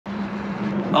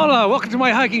Hola, welcome to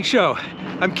my hiking show.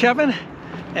 I'm Kevin,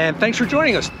 and thanks for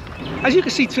joining us. As you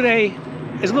can see, today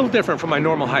is a little different from my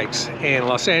normal hikes in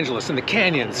Los Angeles in the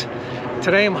canyons.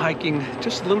 Today I'm hiking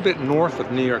just a little bit north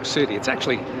of New York City. It's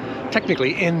actually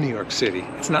technically in New York City.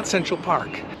 It's not Central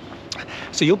Park.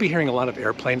 So you'll be hearing a lot of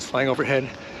airplanes flying overhead.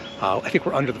 I think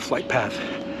we're under the flight path.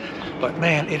 But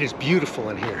man, it is beautiful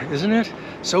in here, isn't it?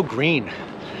 So green.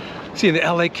 See, in the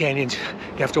LA canyons,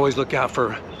 you have to always look out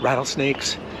for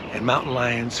rattlesnakes and mountain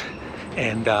lions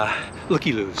and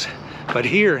looky-loos. But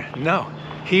here, no.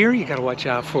 Here you gotta watch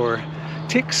out for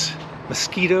ticks,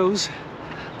 mosquitoes,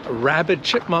 rabid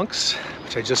chipmunks,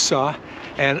 which I just saw,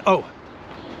 and oh,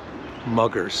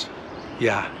 muggers.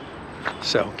 Yeah,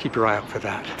 so keep your eye out for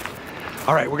that.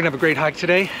 All right, we're gonna have a great hike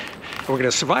today, and we're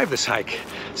gonna survive this hike.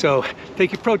 So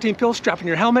take your protein pills, strap in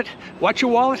your helmet, watch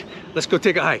your wallet, let's go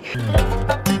take a hike.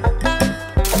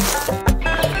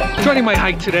 Joining my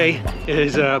hike today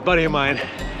is a buddy of mine.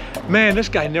 Man, this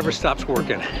guy never stops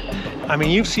working. I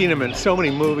mean, you've seen him in so many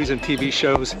movies and TV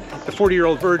shows. The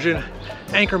 40-Year-Old Virgin,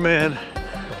 Anchorman.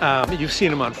 You've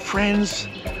seen him on Friends.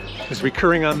 He's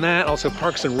recurring on that. Also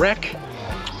Parks and Rec.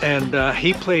 And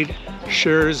he played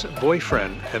Cher's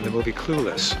boyfriend in the movie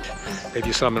Clueless. Maybe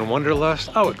you saw him in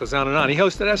Wanderlust. Oh, it goes on and on. He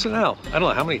hosted SNL. I don't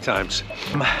know how many times.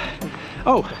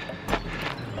 Oh,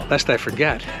 lest I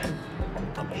forget,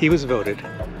 he was voted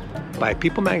by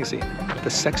People magazine the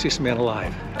sexiest man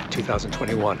alive in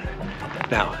 2021.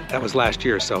 Now, that was last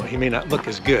year, so he may not look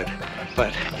as good,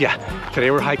 but yeah,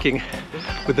 today we're hiking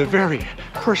with the very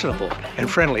personable and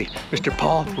friendly Mr.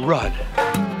 Paul Rudd.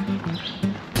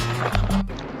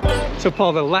 So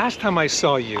Paul, the last time I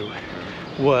saw you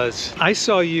was, I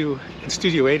saw you in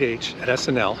Studio 8H at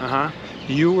SNL.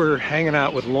 You were hanging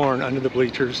out with Lauren under the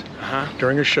bleachers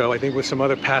during a show, I think with some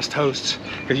other past hosts,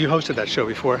 because you hosted that show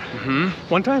before.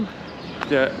 One time?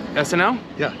 The SNL?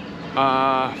 Yeah.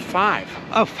 5.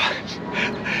 Oh, 5.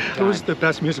 Who was the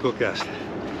best musical guest?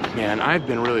 Man, I've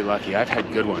been really lucky. I've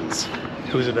had good ones.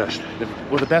 Who was the best?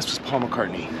 Well, the best was Paul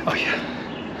McCartney. Oh,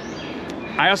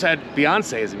 yeah. I also had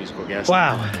Beyonce as a musical guest.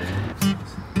 Wow.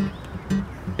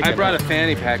 I brought a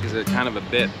fanny pack as a kind of a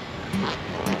bit.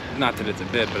 Not that it's a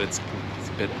bit, but it's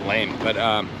a bit lame. But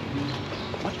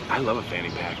I love a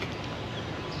fanny pack.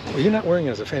 Well, you're not wearing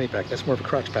it as a fanny pack. That's more of a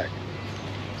crotch pack.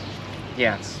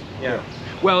 Yeah. Yeah.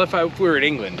 Well, if we were in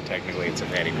England, technically it's a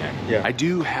fanny pack. Yeah. I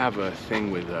do have a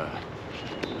thing with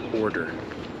order.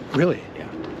 Really? Yeah.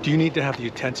 Do you need to have the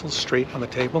utensils straight on the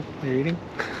table when you're eating?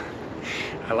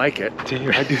 I like it. Do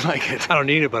you? I do like it. I don't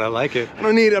need it, but I like it. I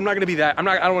don't need it. I'm not gonna be that. I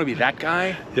don't want to be that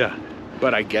guy. Yeah.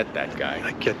 But I get that guy.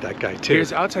 I get that guy too.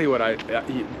 I'll tell you what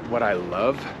I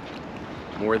love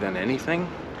more than anything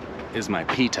is my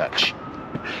P-Touch.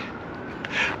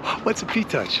 What's a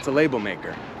P-Touch? It's a label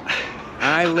maker.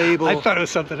 I label. I thought it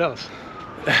was something else.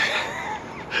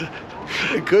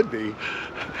 It could be.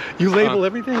 You label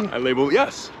everything? I label,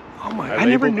 yes. Oh my! I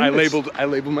never knew this. I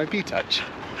label my P-Touch.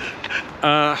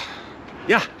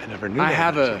 Yeah. I never knew that. I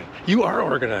have a. You are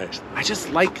organized. I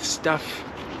just like stuff.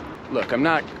 Look, I'm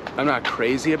not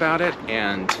crazy about it,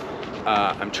 and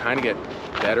I'm trying to get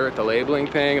better at the labeling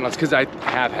thing, and it's because I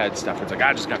have had stuff where it's like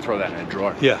I just gotta throw that in a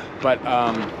drawer. Yeah. But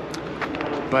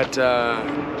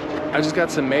I just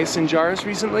got some mason jars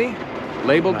recently,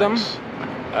 labeled them.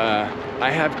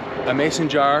 I have a mason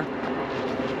jar,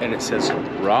 and it says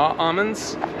raw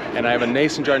almonds, and I have a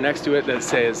mason jar next to it that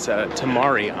says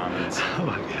tamari almonds. Oh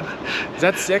my God. Is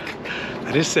that sick?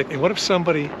 That is sick. And what if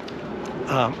somebody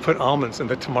put almonds in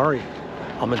the tamari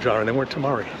almond jar and they weren't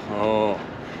tamari? Oh,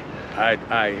 I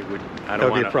would. I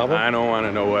That would be a problem? I don't want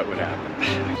to know what would happen.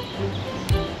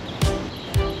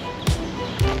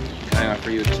 Can I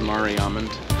offer you a tamari almond?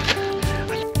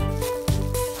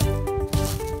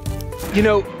 You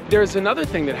know, there's another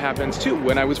thing that happens too.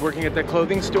 When I was working at that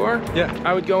clothing store, yeah,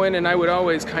 I would go in and I would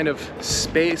always kind of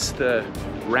space the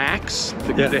racks,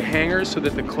 the hangers, so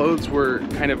that the clothes were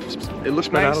kind of, it looked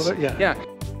spread nice. out a bit, yeah.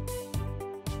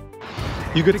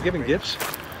 You good at giving gifts?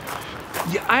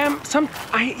 Yeah, I am.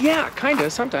 Yeah, kinda.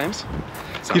 Sometimes.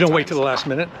 You don't wait till the last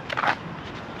minute?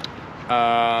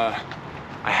 I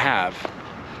have.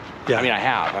 Yeah. I mean, I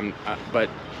have. But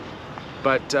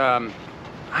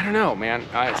I don't know, man.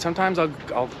 Sometimes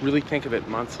I'll really think of it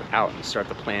months out and start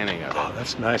the planning of it. Oh,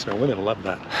 that's nice, man. Women love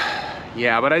that.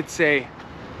 Yeah, but I'd say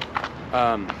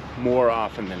more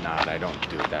often than not, I don't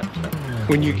do that.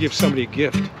 When you give somebody a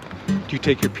gift, do you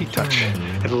take your P-Touch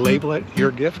and label it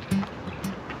your gift?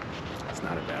 It's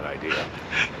not a bad idea.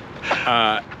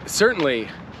 Certainly,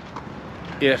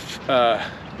 if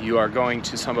you are going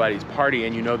to somebody's party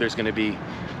and you know there's going to be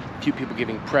a few people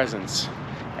giving presents,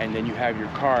 and then you have your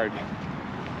card,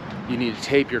 you need to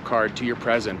tape your card to your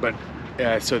present, but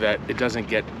so that it doesn't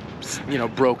get, you know,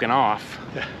 broken off,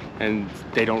 Yeah. and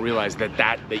they don't realize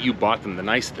that you bought them the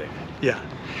nice thing. Yeah.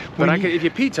 But if you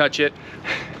P-touch it,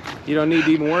 you don't need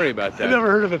to even worry about that. I've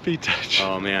never heard of a P-touch.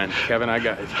 Oh man, Kevin,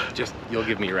 you'll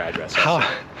give me your address.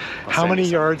 How many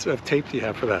yards of tape do you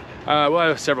have for that? Well, I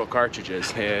have several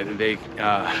cartridges, and they,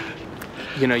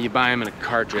 you know, you buy them in a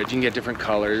cartridge. You can get different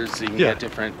colors. You can get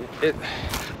different. Do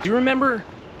you remember?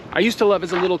 I used to love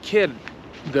as a little kid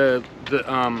the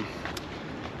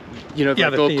you know, the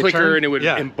little clicker, and it would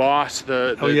emboss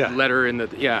the letter in the.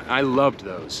 Yeah, I loved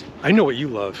those. I know what you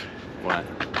love. What?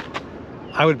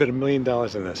 I would bet $1 million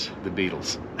in this. The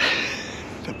Beatles.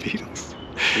 The Beatles.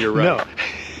 You're right. No.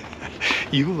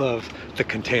 You love the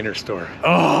Container Store.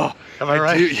 Oh, am I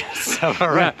right? Do, yes. Am I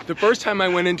right? Yeah, the first time I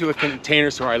went into a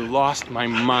Container Store, I lost my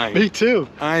mind. Me too.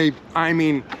 I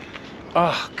mean,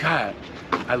 oh God,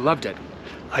 I loved it.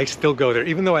 I still go there,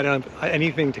 even though I don't have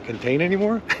anything to contain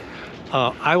anymore.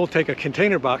 I will take a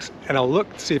container box and I'll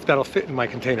look to see if that'll fit in my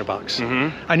container box.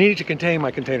 I need it to contain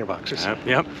my container boxes.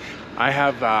 Yep. I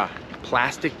have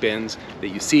plastic bins that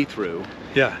you see through.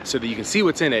 Yeah. So that you can see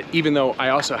what's in it, even though I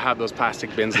also have those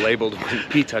plastic bins labeled with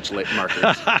P-touch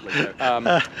markers.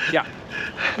 Yeah.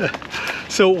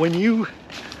 So when you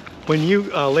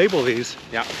label these,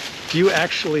 do you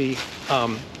actually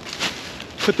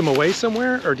put them away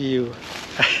somewhere, or do you?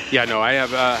 Yeah, no, I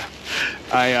have.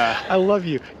 I love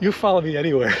you. You follow me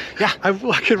anywhere. Yeah. I'm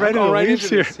walking right into the leaves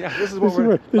here. Yeah, this is what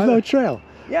we're. There's no trail.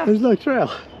 Yeah. There's no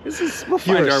trail. We'll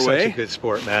find our way. You're such a good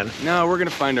sport, man. No, we're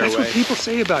gonna find our way. That's what people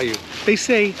say about you. They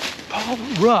say Paul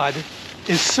Rudd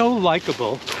is so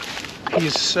likable. He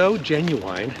is so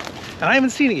genuine, and I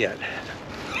haven't seen it yet.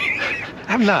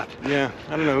 I have not. Yeah,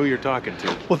 I don't know who you're talking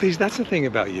to. Well, that's the thing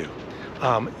about you.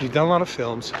 You've done a lot of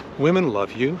films. Women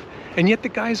love you, and yet the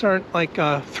guys aren't like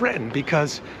threatened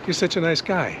because you're such a nice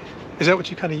guy. Is that what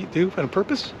you kind of do on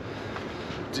purpose?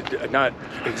 Not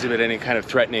exhibit any kind of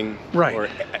threatening or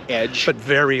edge, but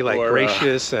very like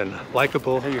gracious and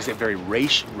likable. I think you said very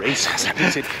racist. I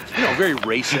think you know, very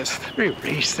racist. Very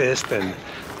racist and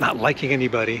not liking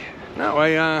anybody. No,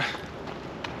 is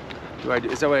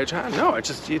that why I try? No, it's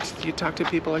just you talk to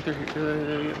people like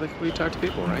they're like we talk to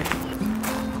people, right?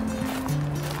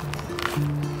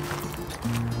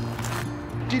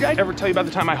 Did I ever tell you about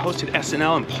the time I hosted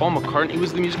SNL and Paul McCartney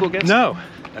was the musical guest? No.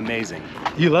 Amazing.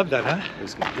 You love that, huh? It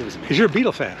was amazing. Because you're a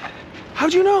Beatle fan.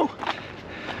 How'd you know?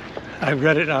 I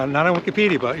read it not on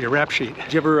Wikipedia, but your rap sheet.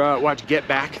 Did you ever watch Get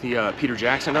Back, the Peter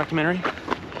Jackson documentary?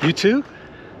 You too?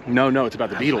 No, it's about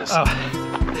the Beatles. Oh.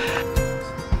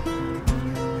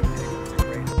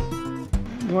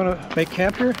 You want to make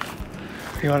camp here?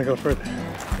 Or you want to go further?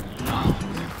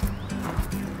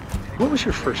 What was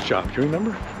your first job? Do you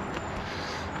remember?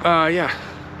 Yeah,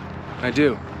 I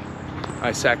do.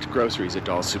 I sacked groceries at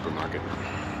Doll's Supermarket.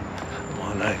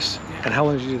 Oh, nice. And how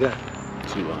long did you do that?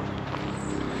 Too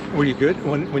long. Were you good?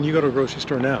 When you go to a grocery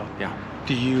store now, yeah,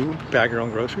 do you bag your own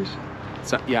groceries?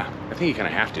 So, yeah, I think you kind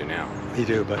of have to now. You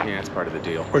do, but... Yeah, it's part of the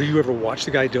deal. Or do you ever watch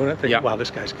the guy doing it? Think, wow, this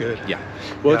guy's good. Yeah.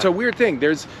 Well, it's a weird thing.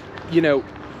 There's, you know,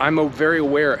 I'm very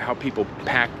aware of how people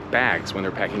pack bags when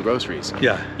they're packing groceries.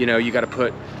 Yeah. You know, you got to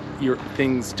put your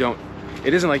things don't...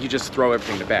 It isn't like you just throw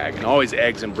everything in the bag, and always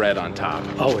eggs and bread on top.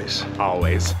 Always.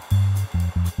 Always.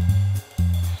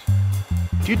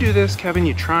 If you do this, Kevin,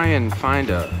 you try and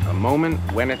find a moment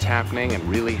when it's happening and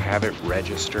really have it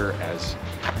register as,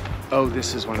 oh,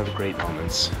 this is one of the great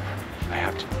moments. I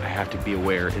have to be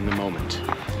aware in the moment.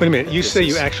 Wait a minute, you say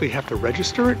you actually have to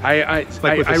register it? Like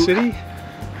with the city?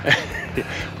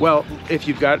 Well, if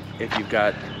you've got a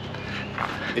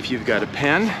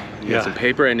pen, you got some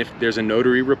paper, and if there's a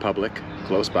notary republic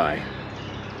close by,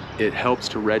 it helps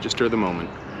to register the moment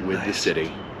with the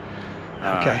city.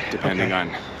 Depending on,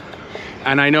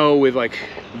 and I know with like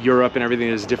Europe and everything,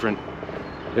 there's different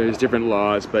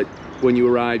laws, but when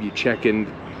you arrive, you check in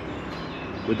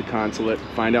with the consulate,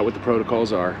 find out what the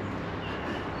protocols are,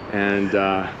 and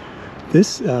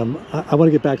this I want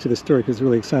to get back to the story because it's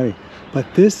really exciting,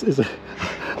 but this is a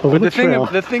little trail.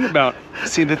 The thing about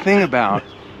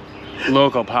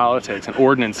local politics and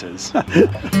ordinances. Let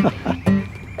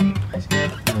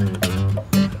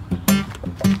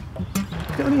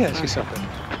me ask you something.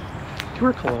 Do you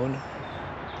wear cologne?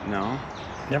 No.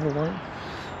 Never worn?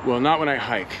 Well, not when I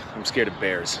hike. I'm scared of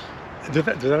bears. Does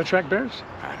that attract bears?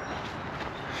 I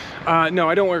don't know. No,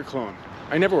 I don't wear cologne.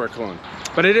 I never wear cologne.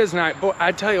 But it is nice. But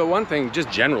I tell you one thing, just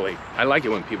generally, I like it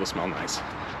when people smell nice.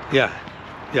 Yeah,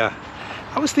 yeah.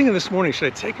 I was thinking this morning, should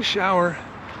I take a shower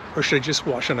or should I just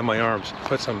wash under my arms,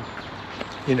 put some,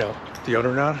 you know,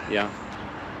 deodorant on? Yeah.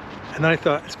 And then I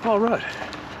thought, it's Paul Rudd.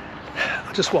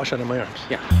 I'll just wash under my arms.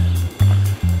 Yeah.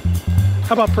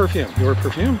 How about perfume? You wear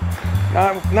perfume?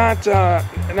 Not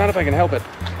if I can help it.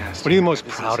 What are you most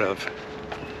proud of?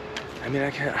 I mean,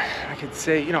 I could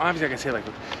say, you know, obviously I can say like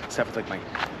stuff with like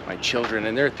my children,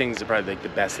 and there are things that probably like the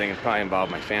best thing, and probably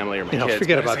involve my family or my kids.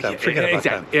 Forget about them. Forget about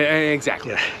them. Yeah,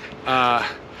 exactly. Yeah.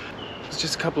 It was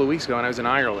just a couple of weeks ago, and I was in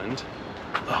Ireland.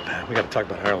 Oh man, we got to talk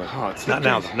about Ireland. Oh, it's not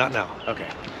now, though. Not now. Okay.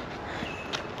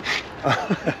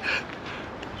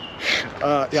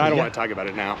 I don't want to talk about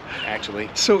it now, actually.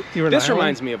 So you're in This Ireland?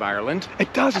 reminds me of Ireland.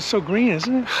 It does. It's so green,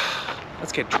 isn't it?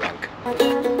 Let's get drunk. Do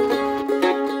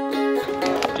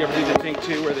you ever do the thing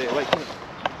too, where they like,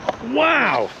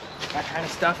 Wow. that kind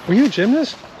of stuff? Were you a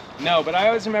gymnast? No, but I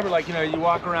always remember, like, you know, you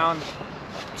walk around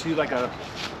to like a.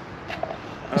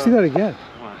 Let's see that again.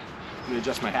 Let me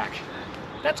adjust my hack.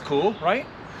 That's cool, right?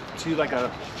 To like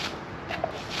a.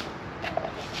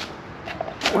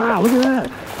 Wow, look at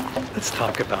that. Let's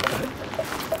talk about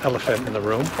that elephant in the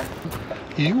room.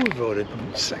 You were voted the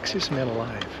sexiest man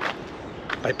alive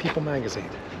by People magazine.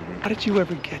 How did you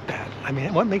ever get that? I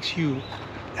mean, what makes you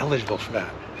eligible for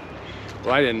that?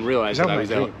 Well, I didn't realize That that I was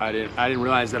was. my dream. I didn't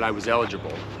realize that I was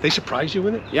eligible. They surprised you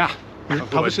with it? Yeah. Your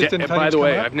publicist didn't tell you By it's the way,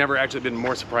 coming out? I've never actually been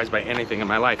more surprised by anything in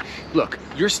my life. Look,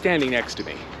 you're standing next to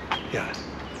me. Yeah.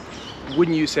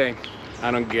 Wouldn't you say,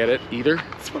 I don't get it either?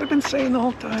 That's what I've been saying the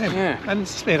whole time. Yeah. I didn't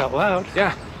say it out loud.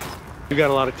 Yeah. You got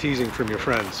a lot of teasing from your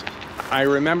friends. I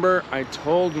remember I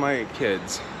told my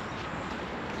kids,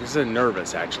 just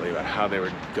nervous actually, about how they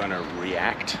were gonna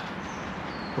react.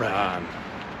 Right.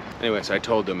 Anyway, so I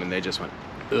told them and they just went,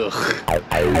 ugh.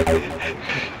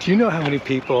 Do you know how many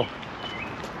people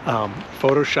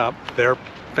Photoshop their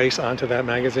face onto that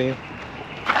magazine?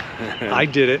 I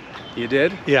did it. You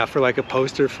did? Yeah, for like a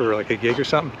poster for like a gig or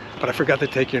something, but I forgot to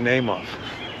take your name off.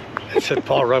 It said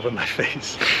Paul Rudd with my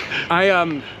face.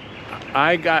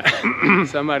 I got,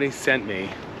 somebody sent me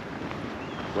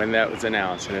when that was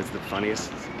announced, and it's the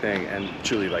funniest thing, and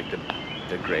truly like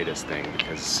the greatest thing,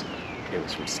 because it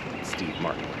was from Steve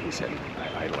Martin. He said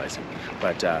I idolize him.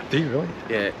 But Do you really?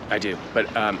 Yeah, I do. But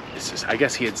it's just, I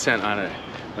guess he had sent on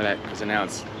when that was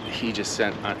announced, he just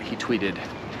sent he tweeted,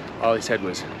 all he said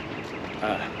was,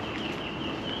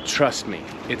 trust me,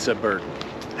 it's a burden.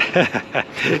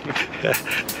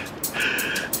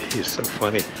 He's so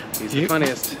funny. He's the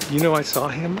funniest. You know, I saw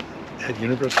him at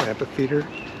Universal Amphitheater.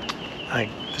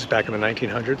 This is back in the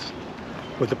 1900s,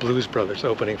 with the Blues Brothers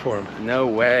opening for him. No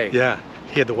way. Yeah,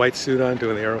 he had the white suit on,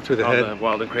 doing the arrow through the All head. the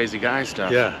Wild and Crazy Guy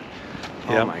stuff. Yeah.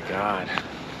 Oh Yep. my God.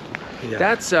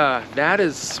 Yeah. That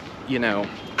is, you know,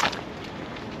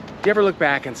 do you ever look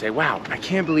back and say, wow, I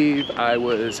can't believe I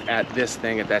was at this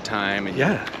thing at that time? And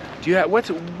Yeah. do you have,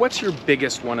 what's your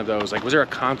biggest one of those? Like, was there a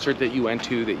concert that you went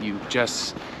to that you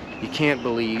can't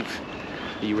believe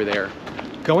that you were there?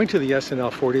 Going to the SNL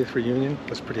 40th reunion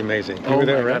was pretty amazing. You Oh were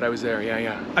there, my right? God, I was there. Yeah,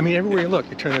 yeah. I mean, everywhere you look,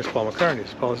 you turn, there's Paul McCartney,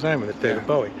 there's Paul Simon, there's David Yeah.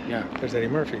 Bowie. Yeah. There's Eddie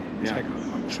Murphy. It's Yeah. like,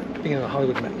 it's like being in the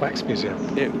Hollywood Wax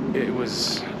Museum. It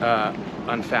was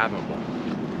unfathomable.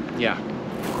 Yeah,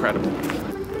 incredible.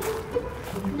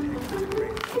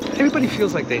 Everybody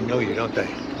feels like they know you, don't they?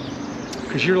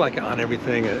 Because you're like on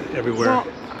everything, everywhere. Well,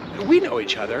 we know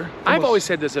each other. I've always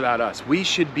said this about us. We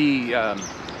should be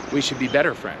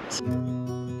better friends.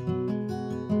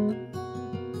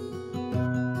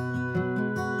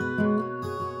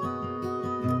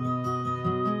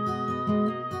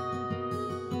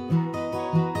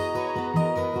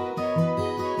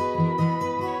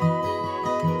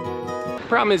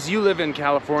 Problem is, you live in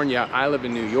California, I live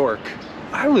in New York.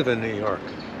 I live in New York.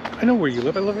 I know where you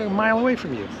live. I live a mile away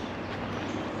from you.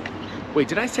 Wait,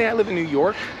 did I say I live in New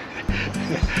York?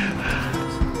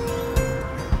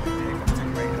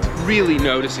 Really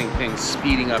noticing things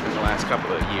speeding up in the last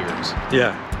couple of years.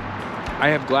 Yeah. I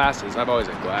have glasses. I've always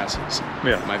had glasses.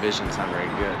 Yeah. My vision's not very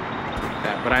good.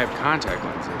 But I have contact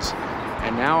lenses.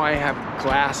 And now I have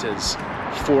glasses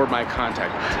for my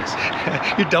contact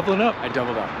lenses. You're doubling up. I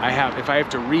doubled up. If I have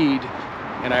to read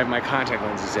and I have my contact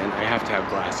lenses in, I have to have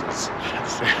glasses.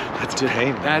 That's a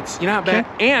pain. That's, you know how bad.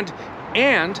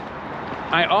 And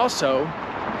I also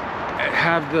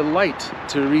have the light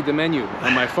to read the menu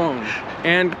on my phone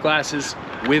and glasses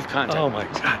with contact Oh my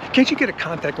God. Can't you get a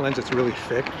contact lens that's really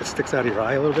thick, that sticks out of your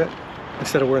eye a little bit,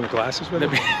 instead of wearing the glasses with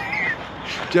it?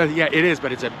 Yeah, it is,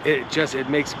 but it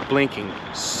makes blinking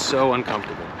so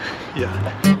uncomfortable. Yeah.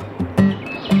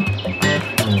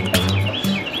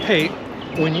 Hey,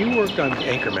 when you worked on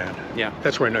Anchorman, Yeah.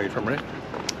 that's where I know you from, right?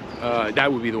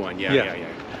 That would be the one. Yeah, Yeah. yeah,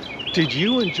 yeah. Did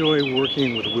you enjoy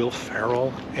working with Will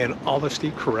Ferrell and all the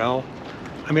Steve Carell?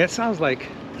 I mean, it sounds like,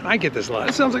 I get this a lot,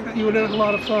 it sounds like you would have had a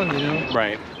lot of fun, you know?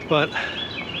 Right. But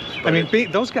I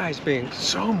mean, those guys being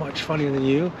so much funnier than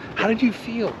you, how did you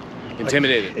feel?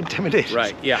 Intimidated. Like, intimidated.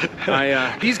 Right,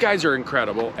 yeah. These guys are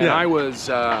incredible, and I was,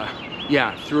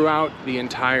 throughout the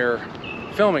entire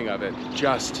filming of it,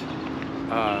 just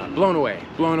blown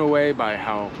away by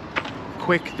how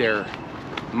quick their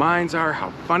minds are,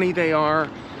 how funny they are.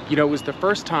 You know, it was the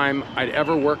first time I'd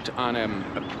ever worked on a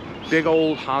big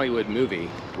old Hollywood movie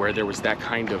where there was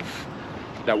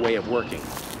that way of working.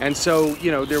 And so,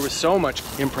 you know, there was so much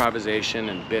improvisation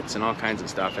and bits and all kinds of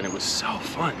stuff, and it was so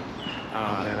fun.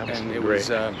 And it was,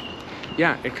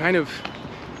 it kind of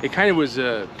was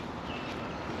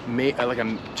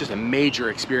just a major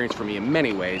experience for me in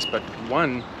many ways, but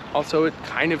one, also it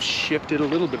kind of shifted a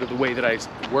little bit of the way that I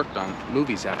worked on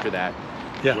movies after that,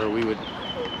 where we would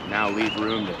now leave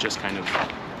room to just kind of,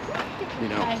 you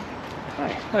know. Hi.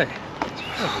 Hi.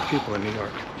 People in New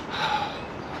York.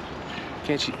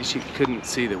 Can't she couldn't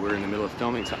see that we're in the middle of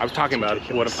filming. So I was talking about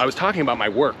I was talking about my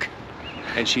work,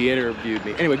 and she interviewed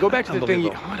me. Anyway, go back to the thing.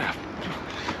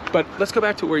 But let's go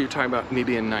back to where you're talking about me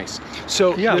being nice.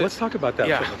 So yeah, let's talk about that.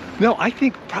 Yeah. No, I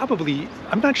think probably,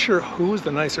 I'm not sure who's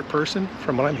the nicer person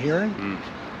from what I'm hearing.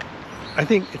 I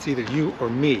think it's either you or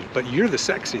me, but you're the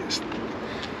sexiest.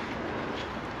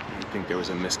 I think there was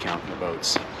a miscount in the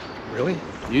votes. Really?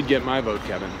 You'd get my vote,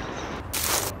 Kevin.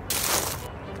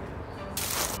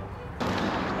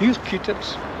 You use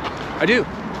Q-tips? I do.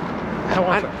 How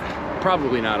often?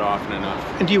 Probably not often enough.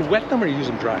 And do you wet them or you use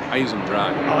them dry? I use them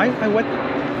dry. Oh, I wet them.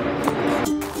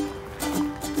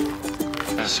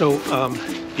 So,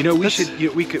 you know, we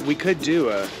could do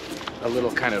a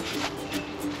little kind of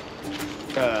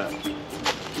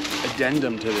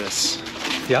addendum to this.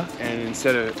 Yeah. And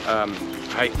instead of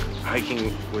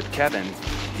hiking with Kevin,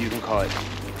 you can call it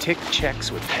Tick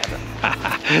Checks with Kevin.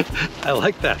 I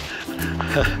like that.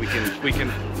 we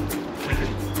can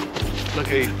look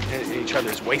at each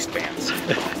other's waistbands.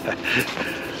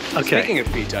 Okay. Speaking of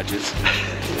feet touches,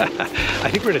 I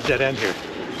think we're at a dead end here.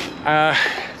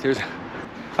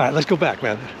 All right, let's go back,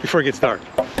 man, before it gets dark.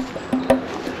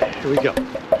 Here we go.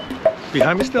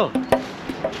 Behind me still?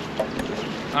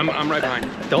 I'm right behind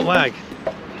you. Don't lag.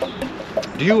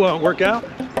 Do you work out? A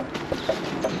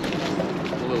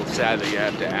little sad that you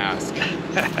have to ask.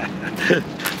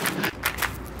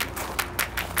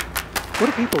 What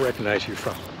do people recognize you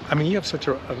from? I mean, you have such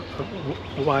a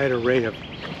wide array of,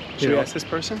 Should we ask this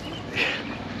person?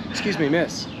 Excuse me,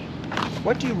 miss.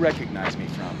 What do you recognize me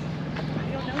from?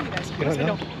 I don't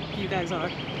know you guys. Are.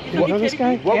 You don't know this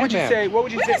guy? What would you say? What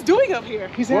would you say? What are you doing up here?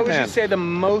 He's What would you say the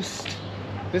most?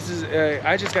 This is.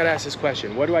 I just got to ask this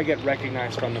question. What do I get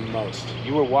recognized from the most?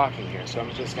 You were walking here, so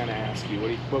I'm just gonna ask you.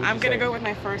 What would I'm you gonna say? go with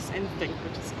my first instinct,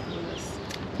 which is clueless.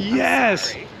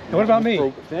 Yes. And what about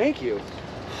me? Thank you.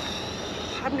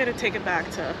 I'm gonna take it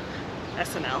back to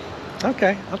SNL.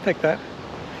 Okay, I'll take that.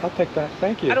 I'll take that.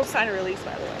 Thank you. I don't sign a release,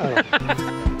 by the way.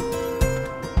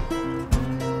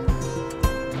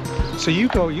 So you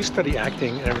study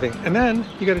acting and everything, and then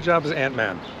you get a job as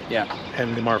Ant-Man. Yeah.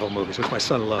 And the Marvel movies, which my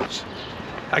son loves.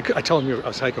 I told him I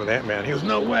was hiking with Ant-Man. He goes,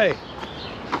 no way.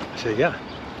 I said, yeah.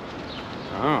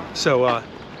 Oh. So, well,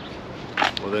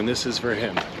 then this is for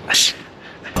him.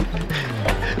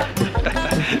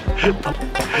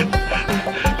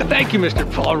 Thank you, Mr.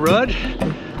 Paul Rudd.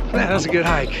 Man, that was a good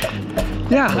hike.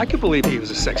 Yeah, I could believe he was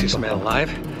the sexiest man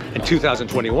alive in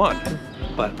 2021.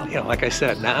 But, you know, like I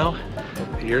said, now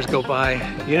years go by,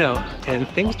 you know, and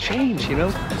things change, you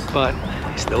know, but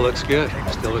he still looks good.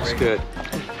 Still looks good.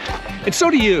 And so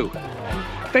do you.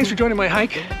 Thanks for joining my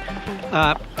hike.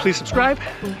 Please subscribe,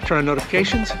 turn on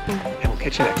notifications, and we'll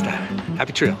catch you next time.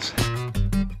 Happy trails.